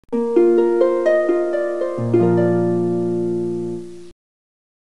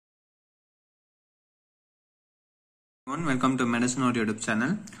everyone, welcome to Medicine or YouTube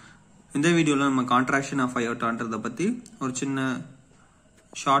channel. In this video, we will contraction of aorta or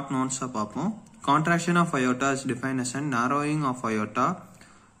short notes. Contraction of aorta is defined as a narrowing of aorta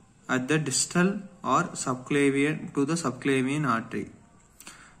at the distal or subclavian to the subclavian artery.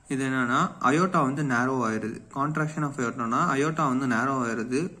 இது என்னன்னா aorta வந்து நேரோ ஆயிருது. Contraction of அயோட்டானா aorta வந்து நேரோ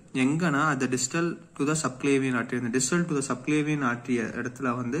ஆயிருது. எங்கன்னா அந்த distal to the subclavian artery, அந்த distal to the subclavian artery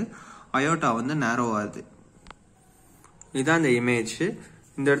இடத்துல வந்து அயோட்டா வந்து நேரோ ஆகுது. இதுதான் இந்த இமேஜ்.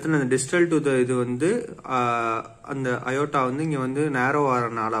 இந்த இடத்துல அந்த டிஸ்டல் டு த இது வந்து அந்த அயோட்டா வந்து இங்க வந்து நேரோ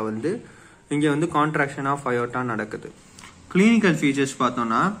ஆகிறனால வந்து இங்க வந்து கான்ட்ராக்ஷன் ஆஃப் அயோட்டா நடக்குது. கிளினிக்கல் ஃபீச்சர்ஸ்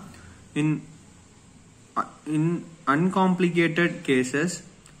பார்த்தோம்னா in uncomplicated cases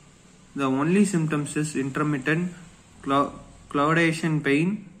the only symptoms is intermittent claudation pain,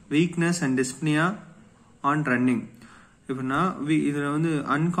 weakness and dyspnea on running. இப்பனா இதுல வந்து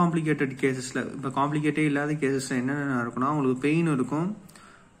uncomplicated casesல இப்ப காம்ப்ளிகேட்டே இல்லாத கேசஸ்ல என்னென்ன இருக்கும்னா உங்களுக்கு பெயின் இருக்கும்,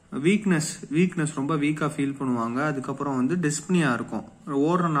 வீக்னஸ் ரொம்ப வீக்கா ஃபீல் பண்ணுவாங்க, அதுக்கப்புறம் வந்து டிஸ்ப்னியா இருக்கும்,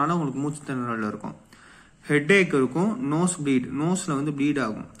 ஓடுறனால உங்களுக்கு மூச்சு திணறல் இருக்கும், ஹெட்ஏக் இருக்கும், நோஸ்ல வந்து ப்ளீட்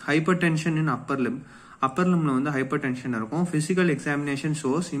ஆகும், ஹைப்பர் டென்ஷன் இன் அப்பர் லிம்ல வந்து ஹைப்பர் டென்ஷன் இருக்கும். Physical examination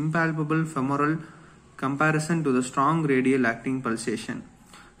shows impalpable femoral comparison to the strong radial acting pulsation.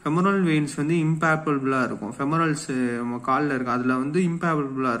 femoral veins வந்து impalpable இருக்கும், ஃபெமரல்ஸ் கால்ல இருக்கு அதுல வந்து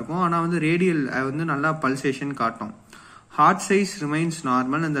impalpable இருக்கும், ஆனா வந்து ரேடியல் வந்து நல்லா பல்சேஷன் காட்டும். Heart size remains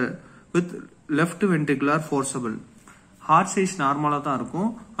normal and with left ventricular forcible. Heart size நார்மலா தான் இருக்கும்,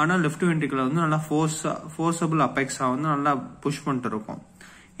 ஆனா லெஃப்ட் வென்ட்ரிகுலர் வந்து நல்லா ஃபோர்ஸபிள் அப்பெக்ஸா வந்து நல்லா புஷ் பண்ணிட்டு இருக்கும்.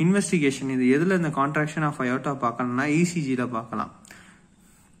 இன்வெஸ்டிகேஷன் இது எதுல இந்த கான்ட்ராக்ஷன் ஆஃப் அயோட்டா பார்க்கணும்னா இசிஜில பார்க்கலாம்.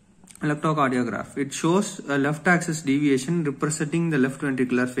 எலக்ட்ரோகார்டியோகிராஃப் it shows left axis deviation ரிப்ரசென்டிங் the left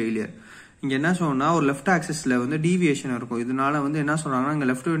ventricular failure. இங்க என்ன சொன்னா ஒரு லெஃப்ட் ஆக்சிஸ்ல வந்து டீவியேஷன் இருக்கும். இதனால வந்து என்ன சொல்றாங்கன்னா இங்க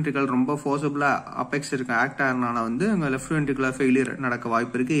லெஃப்ட் வென்ட்ரிகல் ரொம்ப ஃபோர்ஸபிளா அப்பெக்ஸ் இருக்கு ஆக்ட் ஆகிறனால வந்து இங்க லெஃப்ட் வென்ட்ரிகுலர் ஃபெயிலியர் நடக்க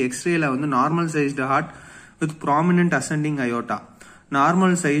வாய்ப்பு இருக்கு. எக்ஸ்ரேல வந்து normal sized heart with prominent ascending aorta,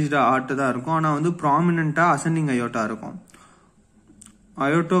 normal sized heart தான் இருக்கும், ஆனா வந்து ப்ராமினன்டா அசெண்டிங் அயோட்டா இருக்கும்.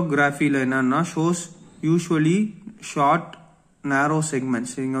 அயோட்டோகிராஃபில என்னன்னா ஷோஸ் யூஸ்வலி ஷார்ட் நேரோ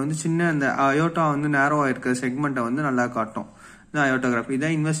செக்மெண்ட்ஸ். இங்க வந்து சின்ன அந்த அயோட்டா வந்து நேரோ ஆயிருக்கிற செக்மெண்ட்டை வந்து நல்லா காட்டும். இதான் அயோட்டோகிராஃபி.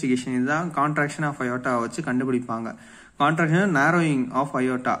 இதான் இன்வெஸ்டிகேஷன். இதுதான் கான்ட்ராக்ஷன் ஆஃப் அயோட்டா வச்சு கண்டுபிடிப்பாங்க. கான்ட்ராக்ஷன் நேரோயிங் ஆஃப்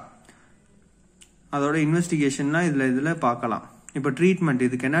அயோட்டா, அதோட இன்வெஸ்டிகேஷன்னா இதுல பார்க்கலாம். இப்ப ட்ரீட்மெண்ட்,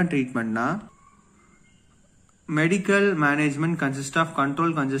 இதுக்கு என்ன ட்ரீட்மெண்ட்னா medical management consists of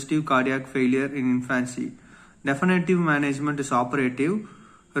controlled congestive cardiac failure in infancy. Definitive management is operative.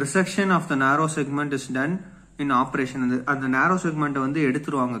 Resection of the narrow segment is done in operation. அந்த narrow segment வந்து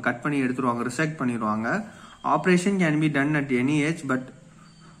எடுத்துருவாங்க, கட் பண்ணி எடுத்துருவாங்க, ரிசெக்ட் பண்ணிடுவாங்க. Operation can be done at any age but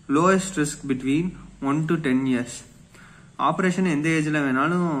lowest risk between 1 to 10 years. Operation எந்த ஏஜ்ல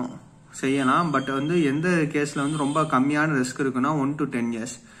வேணாலும் செய்யலாம், பட் வந்து எந்த கேஸ்ல வந்து ரொம்ப கம்மியான ரிஸ்க் இருக்குன்னா 1 to 10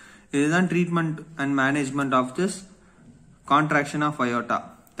 years. இதுதான் treatment and management of this contraction of aorta.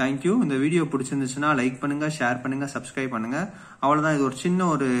 Thank you. இந்த வீடியோ பிடிச்சிருந்துச்சுன்னா லைக் பண்ணுங்க, ஷேர் பண்ணுங்க, சப்ஸ்கிரைப் பண்ணுங்க. அவ்வளவுதான். இது ஒரு சின்ன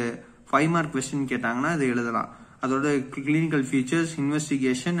ஒரு 5 மார்க் கொஸ்டின் கேட்டாங்கன்னா இதை எழுதலாம். அதோட clinical features,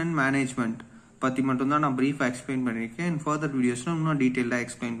 investigation and management பத்தி மட்டும் தான் நான் பிரீஃபா எக்ஸ்பிளைன் பண்ணிருக்கேன். ஃபர்தர் வீடியோஸ்ல இன்னும் டீட்டெயிலா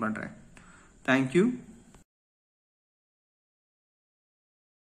எக்ஸ்பிளைன் பண்றேன். தேங்க்யூ.